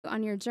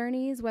on your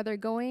journeys, whether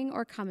going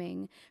or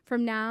coming,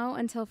 from now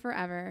until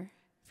forever,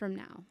 from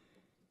now.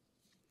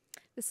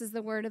 This is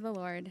the word of the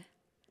Lord.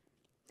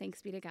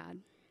 Thanks be to God.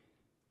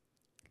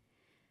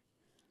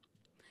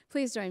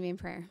 Please join me in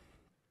prayer.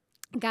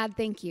 God,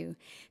 thank you.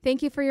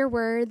 Thank you for your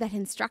word that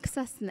instructs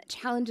us and that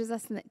challenges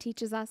us and that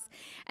teaches us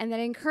and that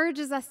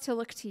encourages us to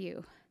look to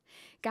you.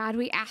 God,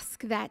 we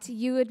ask that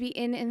you would be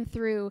in and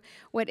through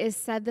what is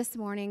said this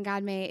morning.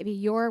 God, may it be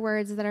your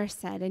words that are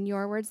said and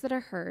your words that are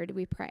heard,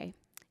 we pray.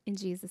 In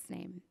Jesus'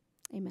 name,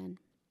 amen.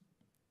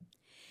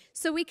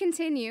 So we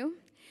continue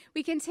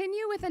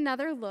with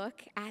another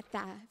look at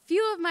the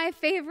Few of My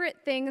Favorite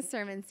Things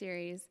sermon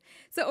series.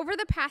 So over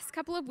the past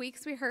couple of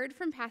weeks, we heard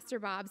from Pastor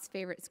Bob's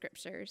favorite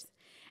scriptures.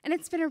 And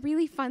it's been a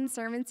really fun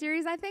sermon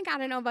series, I think. I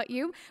don't know about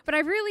you, but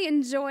I've really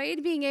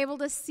enjoyed being able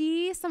to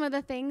see some of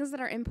the things that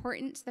are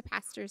important to the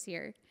pastors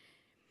here.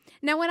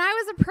 Now, when I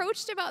was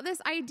approached about this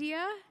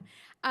idea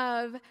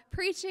of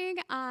preaching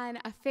on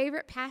a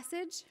favorite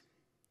passage,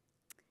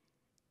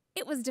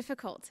 it was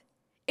difficult.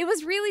 It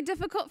was really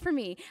difficult for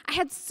me. I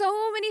had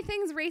so many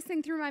things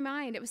racing through my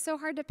mind. It was so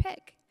hard to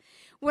pick.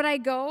 Would I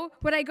go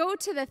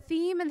to the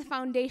theme and the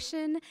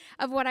foundation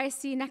of what I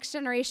see Next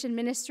Generation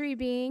Ministry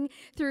being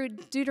through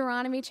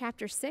Deuteronomy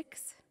chapter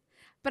 6?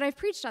 But I've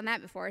preached on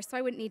that before, so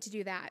I wouldn't need to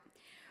do that.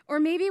 Or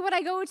maybe would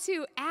I go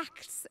to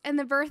Acts and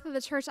the birth of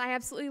the church? I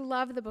absolutely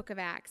love the book of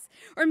Acts.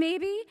 Or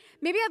maybe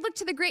I'd look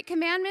to the Great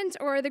Commandment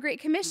or the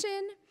Great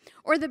Commission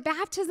or the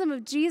baptism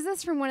of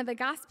Jesus from one of the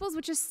Gospels,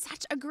 which is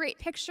such a great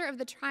picture of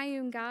the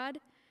triune God.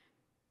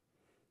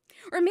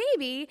 Or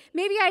maybe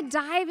I'd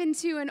dive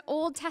into an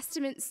Old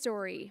Testament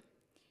story.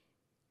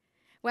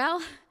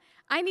 Well,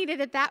 I needed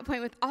at that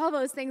point, with all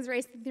those things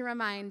racing through my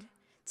mind,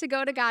 to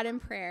go to God in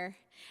prayer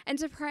and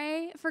to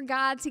pray for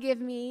God to give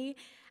me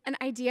an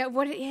idea of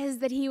what it is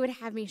that he would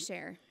have me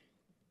share.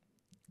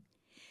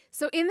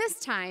 So in this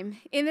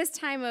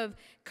time of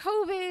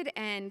COVID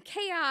and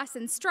chaos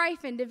and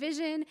strife and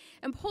division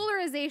and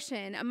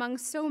polarization among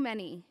so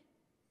many,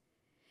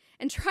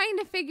 and trying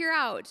to figure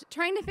out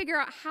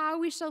how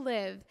we shall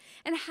live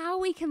and how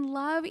we can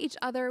love each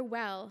other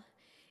well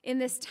in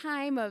this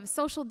time of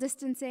social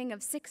distancing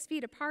of 6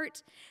 feet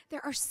apart,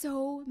 there are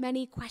so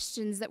many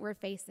questions that we're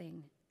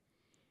facing.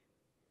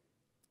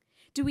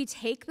 Do we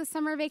take the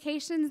summer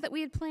vacations that we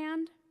had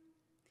planned?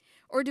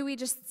 Or do we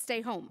just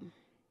stay home?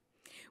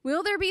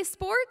 Will there be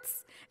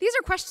sports? These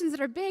are questions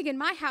that are big in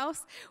my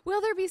house.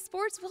 Will there be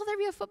sports? Will there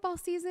be a football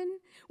season?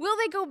 Will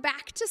they go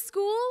back to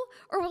school?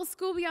 Or will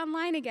school be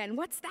online again?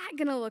 What's that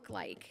going to look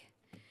like?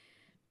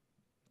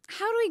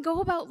 How do we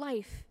go about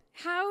life?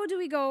 How do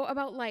we go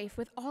about life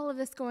with all of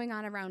this going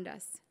on around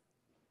us?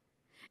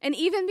 And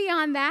even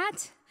beyond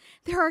that,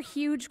 there are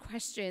huge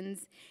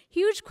questions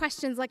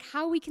like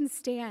how we can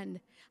stand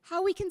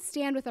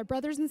with our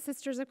brothers and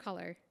sisters of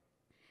color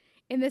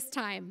in this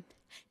time.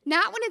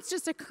 Not when it's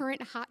just a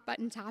current hot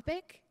button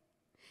topic,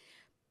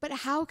 but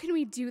how can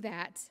we do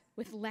that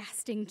with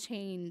lasting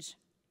change?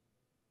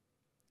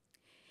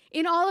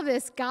 In all of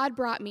this, God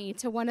brought me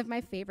to one of my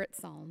favorite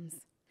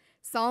Psalms,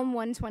 Psalm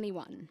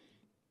 121.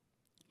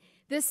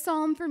 This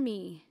psalm for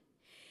me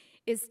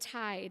is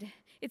tied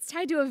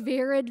to a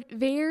very,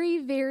 very,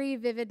 very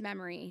vivid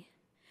memory.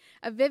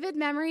 A vivid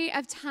memory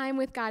of time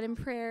with God in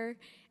prayer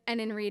and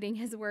in reading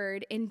his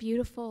word in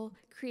beautiful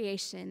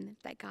creation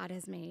that God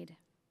has made.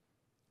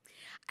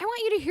 I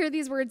want you to hear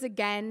these words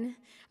again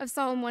of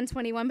Psalm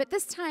 121, but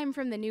this time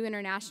from the New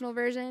International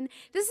Version.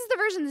 This is the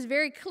version that's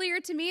very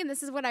clear to me, and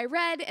this is what I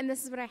read, and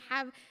this is what I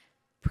have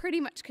pretty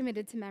much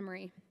committed to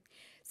memory.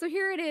 So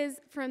here it is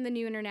from the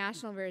New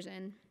International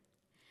Version.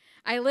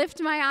 I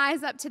lift my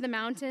eyes up to the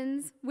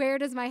mountains. Where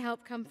does my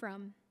help come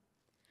from?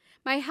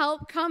 My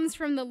help comes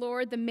from the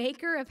Lord, the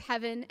maker of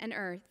heaven and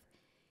earth.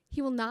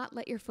 He will not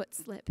let your foot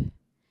slip.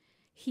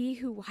 He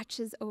who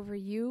watches over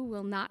you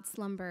will not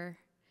slumber.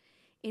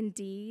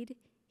 Indeed,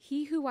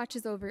 he who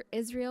watches over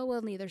Israel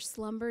will neither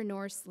slumber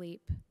nor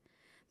sleep.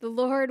 The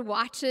Lord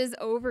watches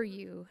over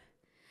you.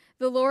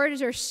 The Lord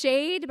is your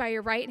shade by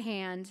your right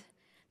hand.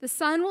 The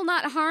sun will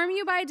not harm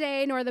you by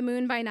day, nor the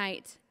moon by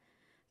night.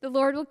 The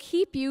Lord will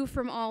keep you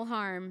from all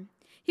harm.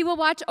 He will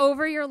watch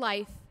over your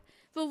life.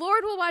 The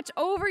Lord will watch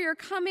over your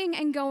coming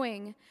and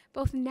going,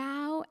 both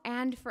now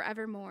and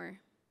forevermore.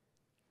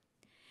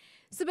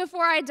 So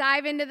before I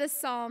dive into this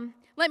psalm,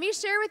 let me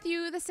share with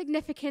you the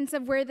significance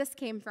of where this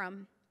came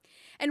from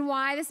and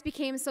why this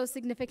became so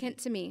significant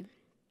to me.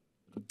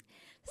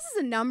 This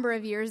is a number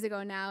of years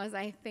ago now as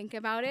I think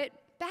about it.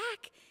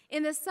 Back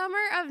in the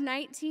summer of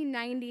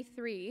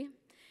 1993,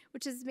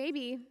 which is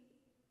maybe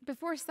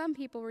before some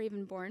people were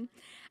even born,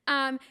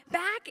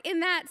 back in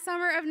that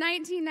summer of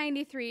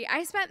 1993,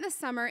 I spent the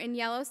summer in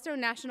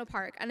Yellowstone National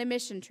Park on a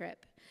mission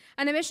trip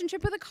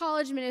with a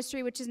college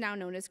ministry, which is now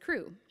known as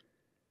Cru.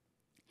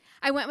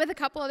 I went with a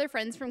couple other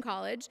friends from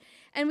college,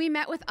 and we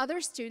met with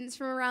other students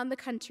from around the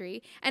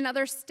country and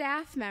other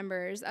staff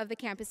members of the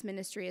campus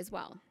ministry as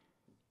well.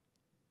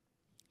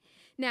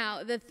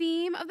 Now, the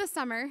theme of the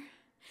summer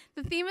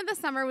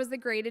was the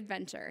Great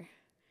Adventure.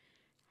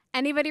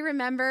 Anybody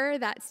remember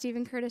that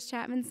Stephen Curtis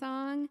Chapman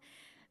song?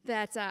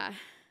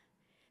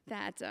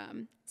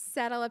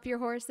 Saddle up your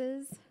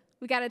horses.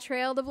 We got a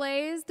trail to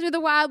blaze through the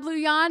wild blue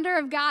yonder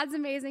of God's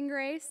amazing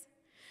grace.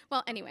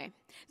 Well, anyway,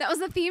 that was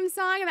the theme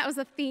song, and that was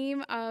the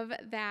theme of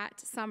that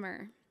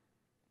summer.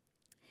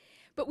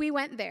 But we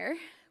went there.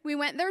 We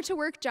went there to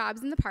work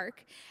jobs in the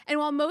park. And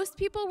while most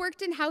people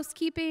worked in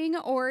housekeeping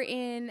or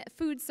in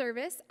food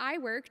service, I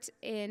worked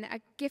in a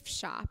gift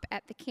shop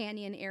at the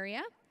Canyon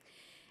area.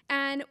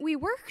 And we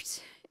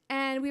worked,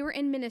 and we were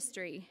in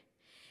ministry.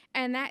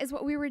 And that is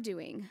what we were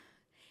doing,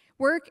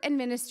 work and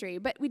ministry.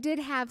 But we did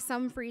have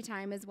some free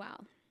time as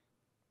well.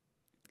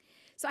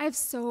 So I have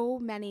so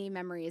many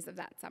memories of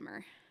that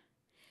summer.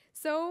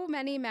 So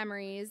many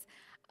memories,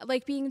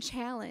 like being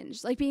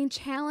challenged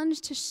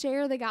to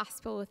share the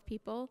gospel with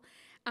people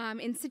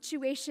in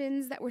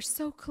situations that were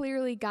so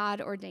clearly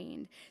God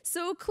ordained.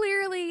 So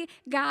clearly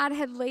God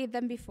had laid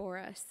them before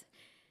us.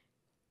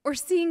 Or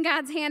seeing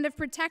God's hand of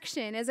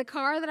protection as a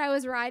car that I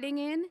was riding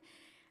in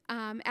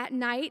at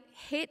night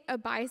hit a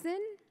bison,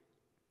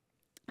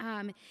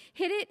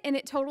 hit it, and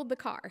it totaled the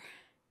car.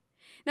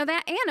 Now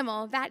that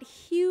animal, that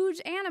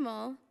huge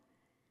animal,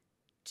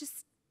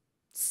 just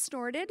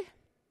snorted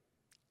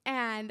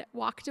and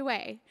walked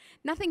away.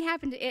 Nothing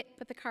happened to it,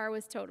 but the car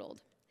was totaled.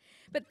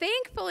 But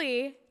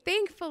thankfully,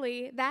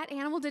 that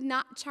animal did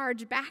not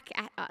charge back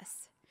at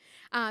us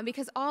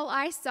because all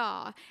I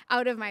saw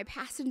out of my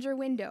passenger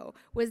window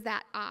was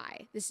that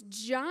eye, this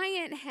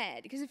giant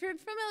head. Because if you're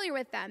familiar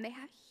with them, they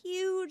have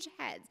huge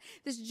heads.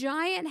 This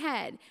giant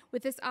head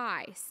with this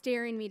eye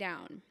staring me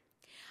down.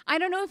 I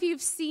don't know if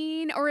you've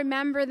seen or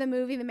remember the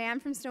movie The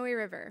Man from Snowy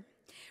River,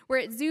 where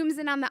it zooms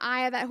in on the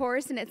eye of that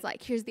horse, and it's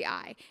like, here's the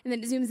eye. And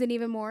then it zooms in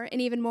even more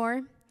and even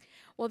more.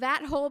 Well,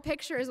 that whole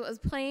picture is what was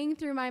playing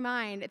through my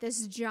mind.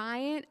 This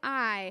giant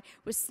eye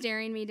was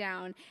staring me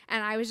down,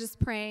 and I was just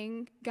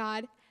praying,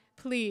 God,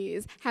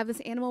 please have this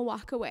animal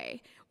walk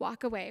away,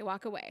 walk away,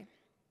 walk away.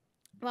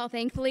 Well,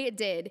 thankfully it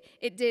did.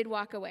 It did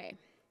walk away.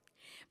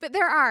 But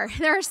there are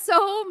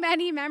so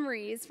many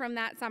memories from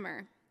that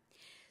summer.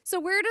 So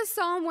where does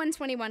Psalm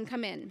 121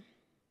 come in?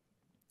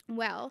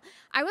 Well,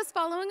 I was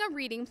following a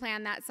reading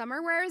plan that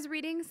summer where I was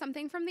reading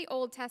something from the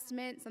Old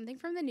Testament, something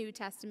from the New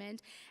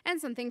Testament, and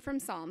something from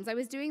Psalms. I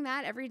was doing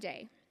that every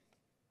day.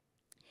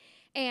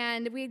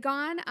 And we'd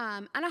gone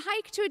on a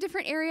hike to a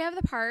different area of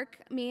the park,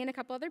 me and a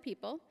couple other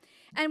people,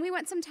 and we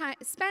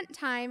spent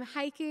time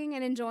hiking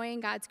and enjoying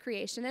God's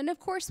creation. And of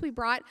course, we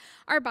brought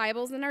our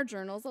Bibles and our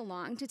journals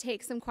along to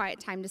take some quiet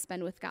time to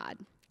spend with God.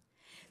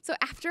 So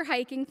after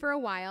hiking for a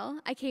while,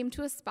 I came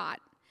to a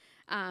spot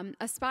on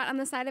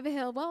the side of a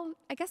hill. Well,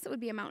 I guess it would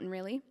be a mountain,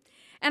 really.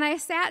 And I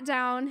sat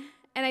down,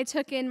 and I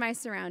took in my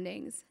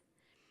surroundings.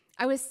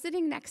 I was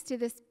sitting next to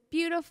this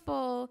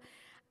beautiful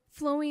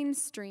flowing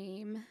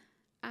stream.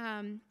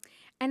 And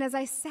as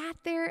I sat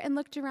there and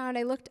looked around,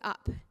 I looked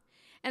up.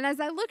 And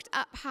as I looked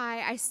up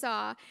high, I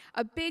saw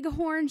a big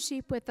horned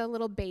sheep with a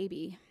little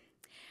baby.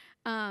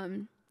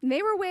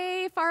 They were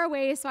way far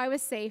away, so I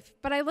was safe.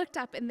 But I looked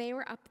up, and they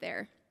were up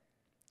there.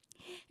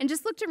 And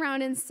just looked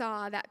around and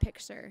saw that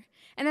picture.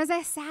 And as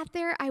I sat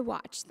there, I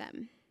watched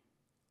them.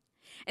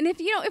 And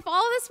if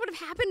all this would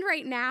have happened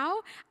right now,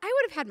 I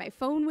would have had my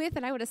phone with,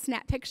 and I would have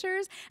snapped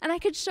pictures, and I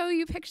could show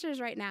you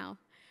pictures right now.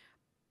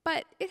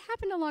 But it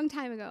happened a long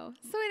time ago,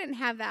 so I didn't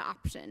have that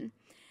option.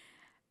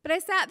 But I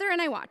sat there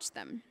and I watched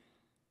them.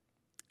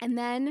 And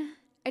then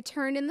I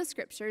turned in the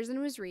scriptures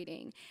and was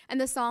reading, and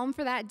the psalm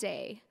for that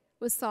day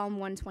was Psalm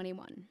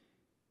 121.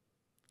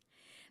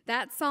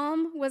 That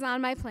psalm was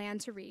on my plan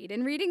to read,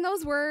 and reading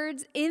those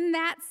words in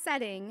that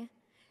setting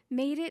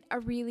made it a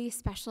really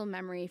special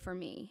memory for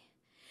me.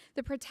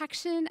 The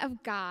protection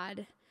of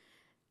God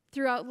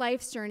throughout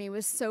life's journey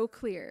was so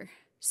clear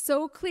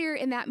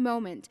in that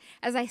moment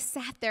as I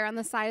sat there on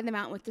the side of the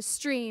mountain with the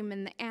stream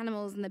and the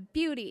animals and the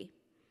beauty.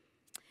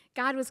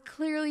 God was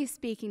clearly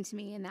speaking to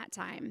me in that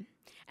time,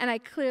 and I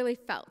clearly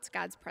felt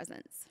God's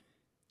presence.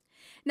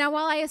 Now,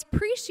 while I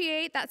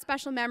appreciate that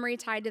special memory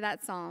tied to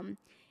that psalm,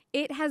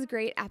 it has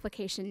great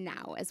application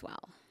now as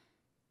well.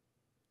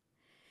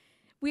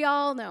 We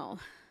know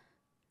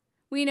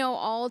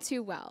all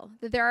too well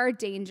that there are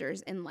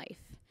dangers in life.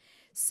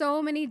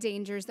 So many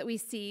dangers that we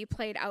see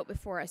played out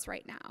before us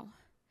right now.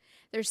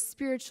 There's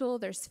spiritual,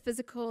 there's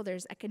physical,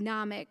 there's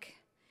economic.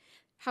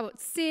 How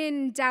about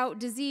sin, doubt,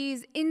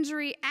 disease,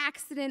 injury,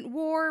 accident,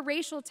 war,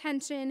 racial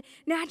tension,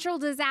 natural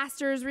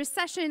disasters,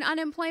 recession,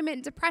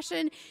 unemployment,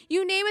 depression?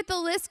 You name it, the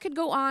list could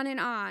go on and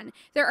on.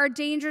 There are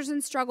dangers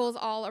and struggles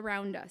all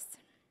around us.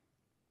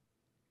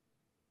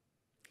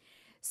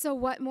 So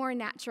what more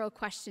natural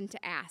question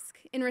to ask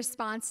in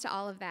response to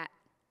all of that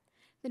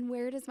than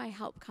where does my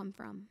help come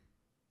from?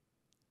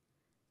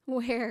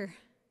 Where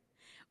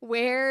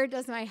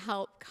does my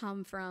help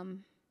come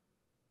from?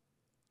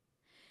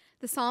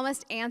 The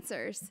psalmist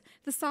answers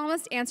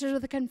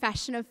with a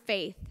confession of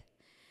faith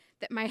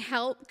that my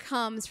help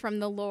comes from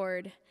the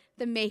Lord,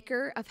 the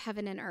maker of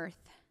heaven and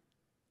earth.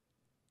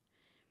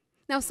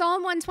 Now,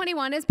 Psalm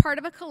 121 is part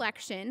of a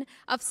collection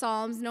of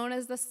psalms known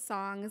as the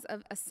Songs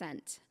of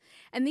Ascent.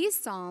 And these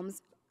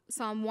psalms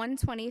Psalm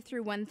 120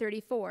 through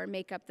 134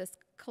 make up this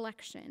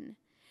collection.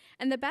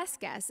 And the best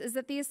guess is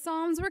that these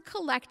psalms were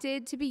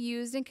collected to be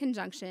used in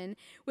conjunction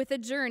with a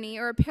journey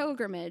or a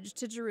pilgrimage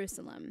to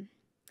Jerusalem.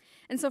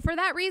 And so for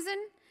that reason,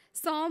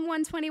 Psalm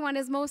 121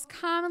 is most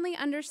commonly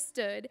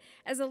understood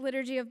as a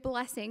liturgy of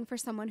blessing for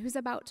someone who's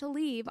about to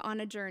leave on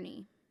a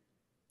journey.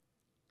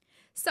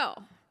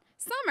 So,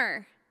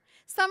 summer.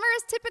 Summer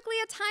is typically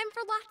a time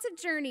for lots of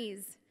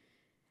journeys,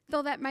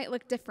 though that might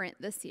look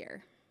different this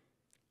year.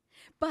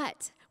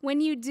 But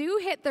when you do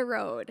hit the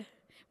road,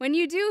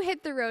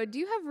 do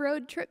you have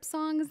road trip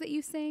songs that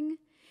you sing?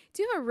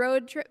 Do you have a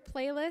road trip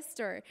playlist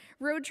or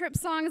road trip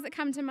songs that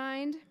come to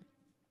mind?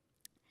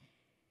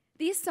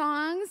 These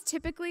songs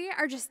typically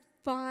are just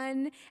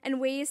fun and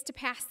ways to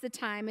pass the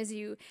time as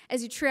you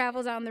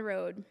travel down the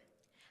road.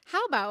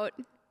 How about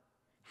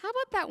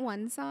that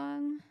one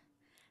song?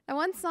 That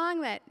one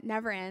song that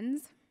never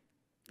ends.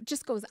 It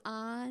just goes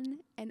on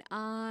and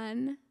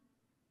on,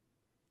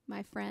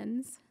 my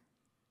friends.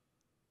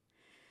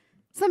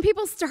 Some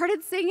people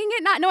started singing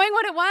it not knowing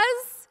what it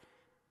was,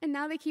 and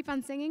now they keep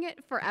on singing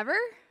it forever,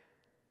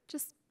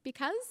 just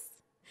because.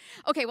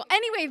 Okay, well,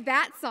 anyway,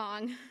 that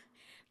song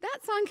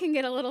can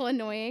get a little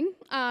annoying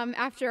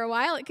after a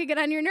while. It could get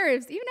on your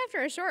nerves, even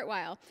after a short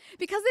while,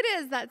 because it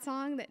is that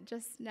song that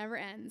just never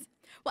ends.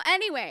 Well,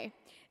 anyway,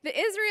 the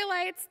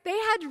Israelites, they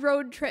had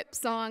road trip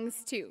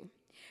songs too,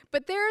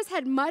 but theirs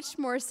had much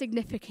more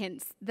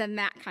significance than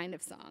that kind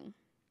of song.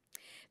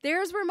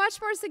 Theirs were much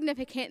more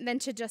significant than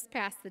to just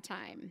pass the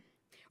time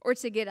or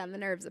to get on the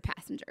nerves of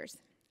passengers.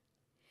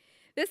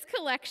 This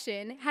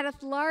collection had a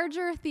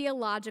larger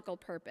theological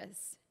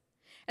purpose.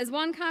 As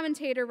one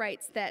commentator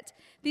writes that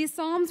these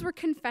psalms were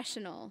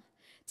confessional.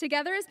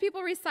 Together as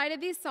people recited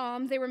these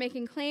psalms, they were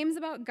making claims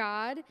about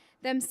God,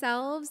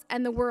 themselves,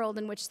 and the world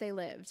in which they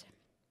lived.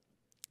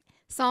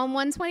 Psalm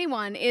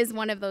 121 is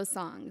one of those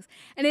songs,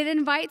 and it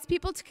invites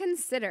people to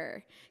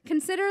consider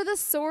the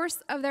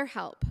source of their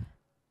help.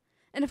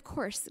 And of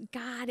course,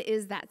 God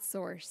is that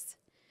source.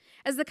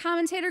 As the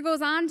commentator goes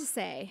on to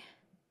say,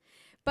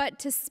 but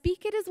to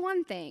speak it is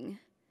one thing,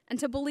 and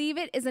to believe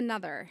it is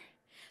another.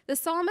 The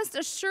psalmist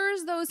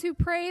assures those who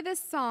pray this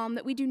psalm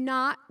that we do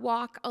not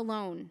walk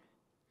alone.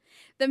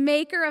 The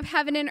maker of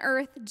heaven and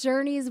earth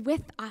journeys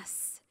with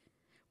us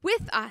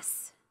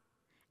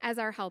as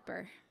our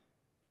helper.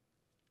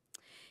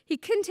 He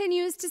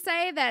continues to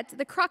say that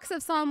the crux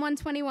of Psalm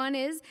 121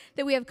 is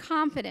that we have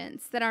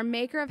confidence that our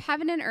maker of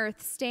heaven and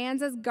earth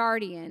stands as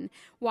guardian,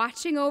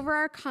 watching over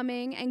our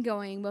coming and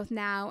going both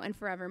now and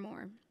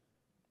forevermore.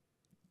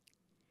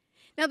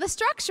 Now, the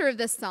structure of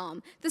this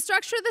psalm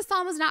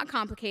is not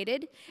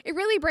complicated. It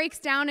really breaks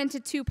down into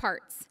two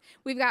parts.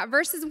 We've got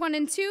verses 1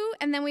 and 2,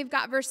 and then we've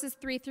got verses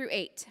 3 through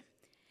 8.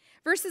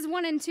 Verses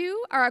 1 and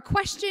 2 are a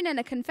question and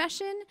a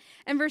confession,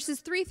 and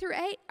verses 3 through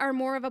 8 are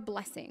more of a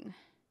blessing.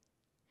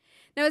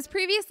 Now, as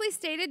previously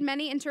stated,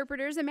 many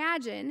interpreters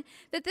imagine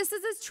that this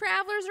is as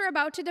travelers are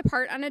about to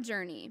depart on a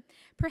journey,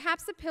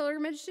 perhaps a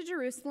pilgrimage to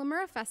Jerusalem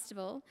or a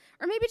festival,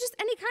 or maybe just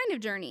any kind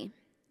of journey.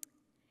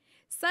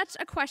 Such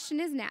a question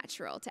is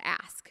natural to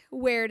ask.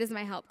 Where does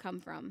my help come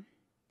from?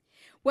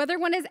 Whether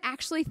one is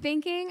actually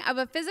thinking of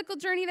a physical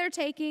journey they're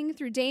taking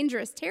through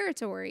dangerous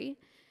territory,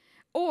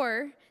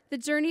 or the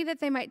journey that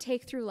they might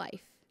take through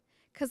life,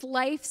 because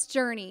life's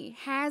journey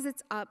has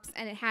its ups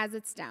and it has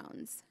its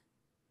downs.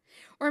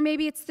 Or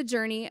maybe it's the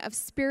journey of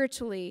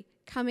spiritually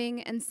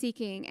coming and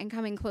seeking and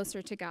coming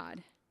closer to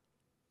God.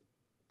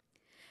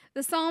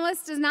 The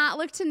psalmist does not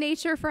look to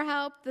nature for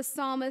help. The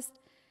psalmist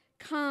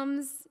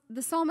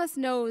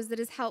knows that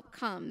his help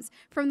comes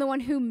from the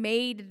one who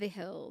made the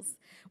hills,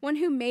 one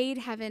who made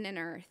heaven and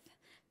earth.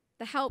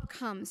 The help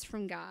comes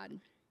from God.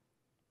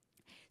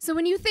 So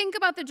when you think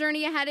about the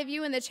journey ahead of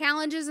you and the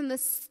challenges and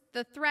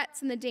the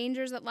threats and the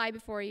dangers that lie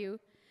before you,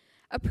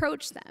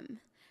 approach them.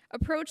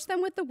 Approach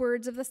them with the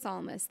words of the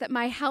psalmist, that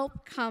my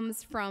help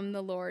comes from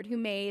the Lord who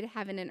made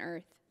heaven and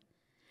earth.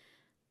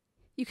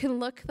 You can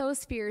look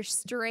those fears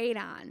straight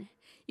on.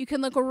 You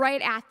can look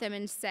right at them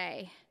and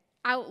say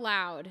out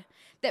loud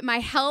that my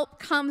help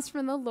comes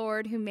from the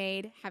Lord who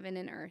made heaven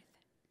and earth.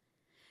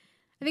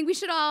 I think we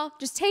should all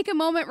just take a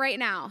moment right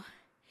now.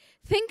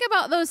 Think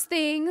about those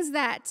things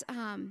that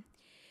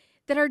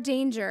are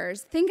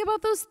dangers. Think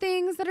about those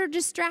things that are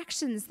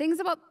distractions. Think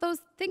about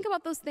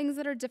those things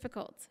that are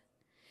difficult.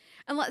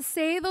 And let's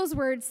say those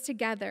words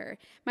together.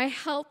 My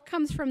help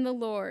comes from the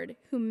Lord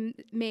who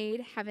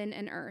made heaven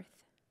and earth.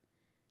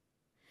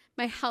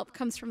 My help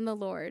comes from the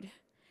Lord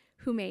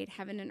who made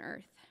heaven and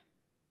earth.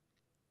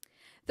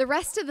 The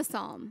rest of the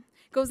psalm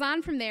goes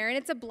on from there, and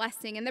it's a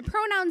blessing. And the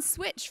pronouns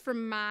switch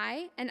from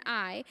my and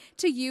I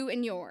to you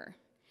and your.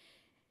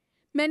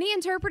 Many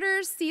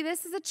interpreters see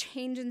this as a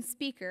change in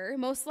speaker,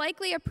 most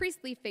likely a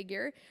priestly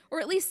figure, or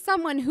at least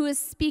someone who is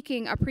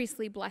speaking a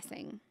priestly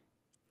blessing.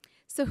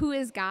 So who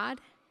is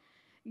God?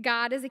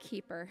 God is a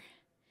keeper.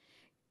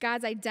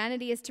 God's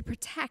identity is to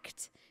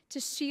protect,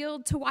 to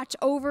shield, to watch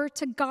over,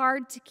 to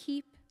guard, to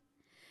keep.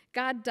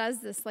 God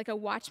does this like a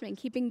watchman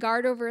keeping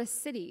guard over a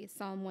city,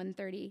 Psalm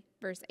 130,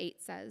 verse 8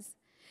 says.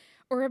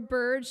 or a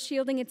bird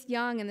shielding its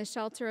young in the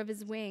shelter of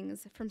his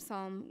wings, from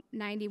Psalm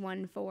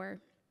 91:4.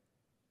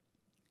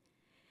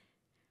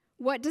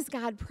 What does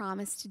God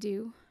promise to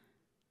do?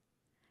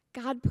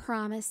 God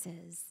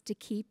promises to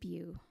keep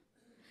you.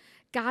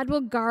 God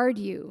will guard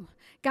you.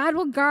 God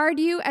will guard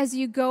you as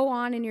you go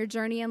on in your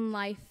journey in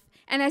life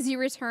and as you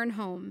return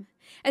home,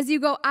 as you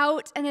go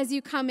out and as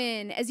you come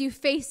in, as you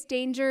face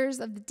dangers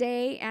of the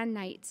day and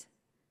night.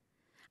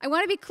 I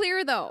want to be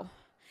clear, though.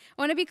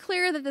 I want to be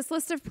clear that this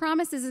list of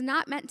promises is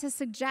not meant to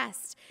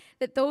suggest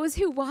that those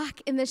who walk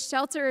in the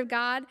shelter of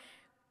God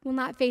will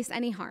not face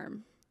any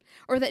harm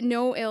or that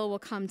no ill will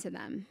come to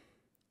them.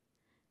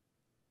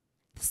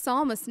 The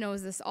psalmist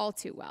knows this all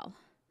too well,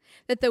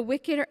 that the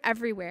wicked are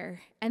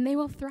everywhere and they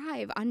will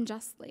thrive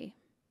unjustly.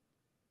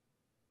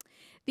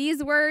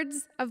 These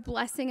words of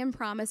blessing and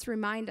promise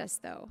remind us,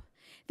 though.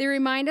 They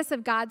remind us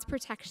of God's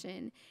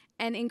protection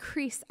and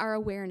increase our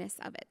awareness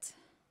of it.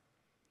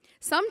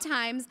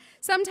 Sometimes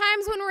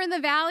when we're in the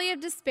valley of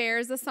despair,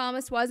 as the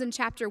psalmist was in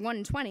chapter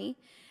 120,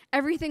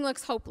 everything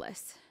looks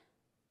hopeless.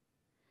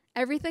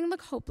 Everything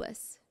looks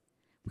hopeless.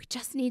 We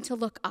just need to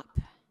look up.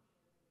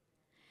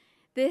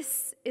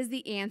 This is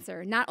the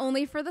answer, not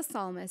only for the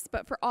psalmist,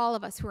 but for all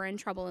of us who are in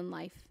trouble in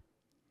life.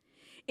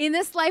 In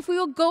this life, we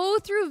will go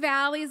through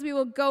valleys, we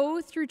will go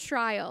through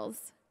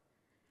trials.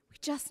 We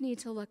just need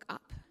to look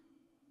up.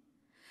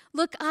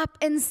 Look up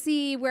and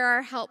see where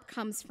our help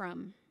comes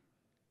from.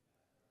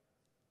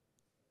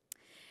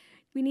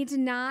 We need to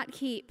not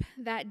keep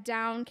that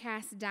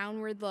downcast,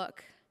 downward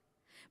look,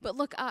 but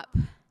look up.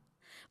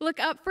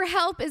 Look up, for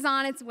help is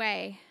on its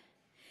way.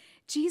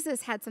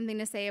 Jesus had something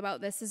to say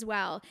about this as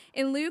well.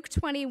 In Luke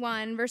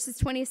 21, verses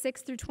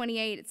 26 through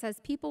 28, it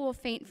says, "People will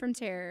faint from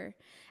terror,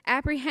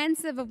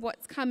 apprehensive of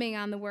what's coming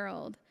on the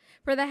world,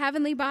 for the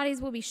heavenly bodies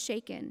will be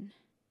shaken.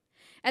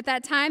 At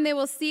that time they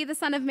will see the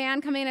Son of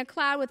Man coming in a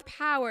cloud with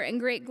power and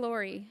great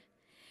glory.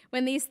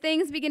 When these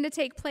things begin to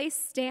take place,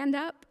 stand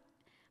up,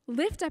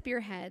 lift up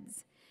your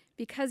heads,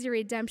 because your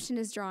redemption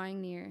is drawing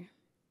near."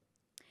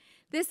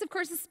 This, of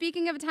course, is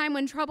speaking of a time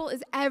when trouble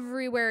is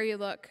everywhere you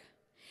look.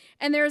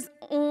 And there's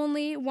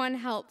only one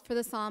help for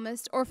the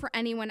psalmist or for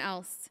anyone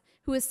else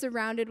who is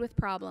surrounded with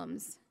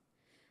problems.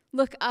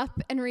 Look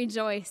up and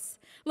rejoice.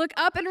 Look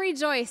up and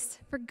rejoice,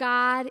 for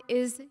God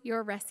is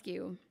your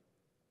rescue.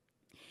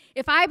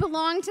 If I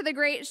belong to the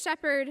great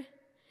shepherd,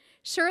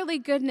 surely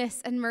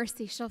goodness and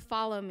mercy shall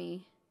follow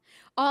me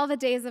all the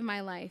days of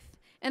my life,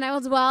 and I will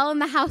dwell in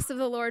the house of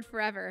the Lord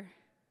forever.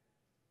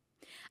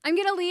 I'm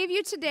going to leave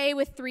you today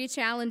with 3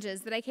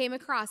 challenges that I came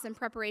across in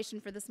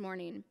preparation for this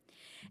morning.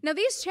 Now,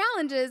 these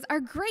challenges are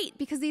great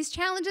because these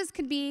challenges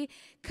can be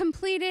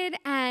completed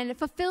and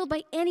fulfilled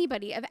by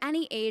anybody of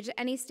any age,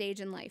 any stage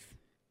in life.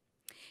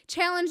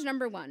 Challenge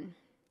number 1.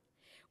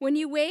 When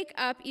you wake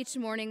up each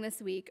morning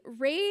this week,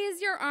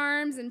 raise your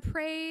arms in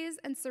praise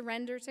and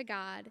surrender to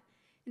God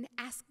and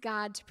ask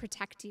God to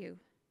protect you.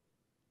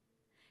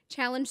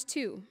 Challenge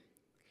 2.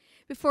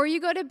 Before you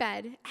go to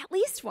bed, at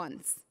least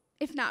once,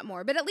 if not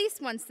more, but at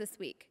least once this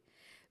week,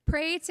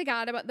 pray to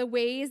God about the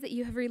ways that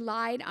you have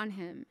relied on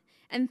him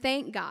and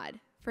thank God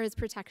for his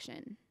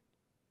protection.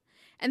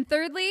 And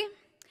thirdly,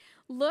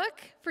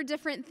 look for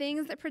different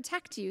things that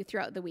protect you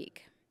throughout the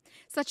week,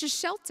 such as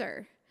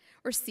shelter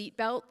or seat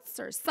belts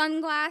or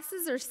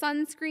sunglasses or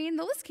sunscreen.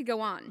 The list could go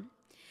on.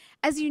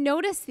 As you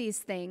notice these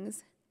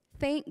things,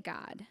 thank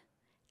God.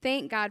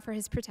 Thank God for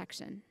his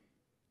protection.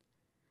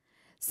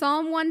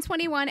 Psalm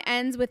 121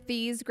 ends with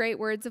these great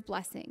words of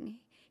blessing.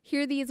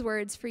 Hear these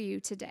words for you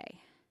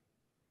today.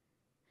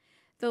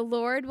 The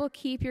Lord will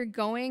keep your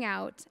going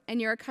out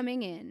and your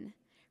coming in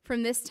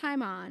from this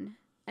time on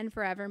and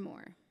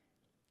forevermore.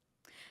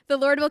 The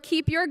Lord will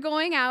keep your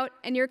going out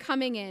and your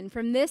coming in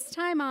from this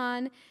time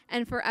on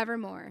and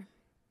forevermore.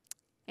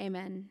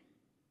 Amen.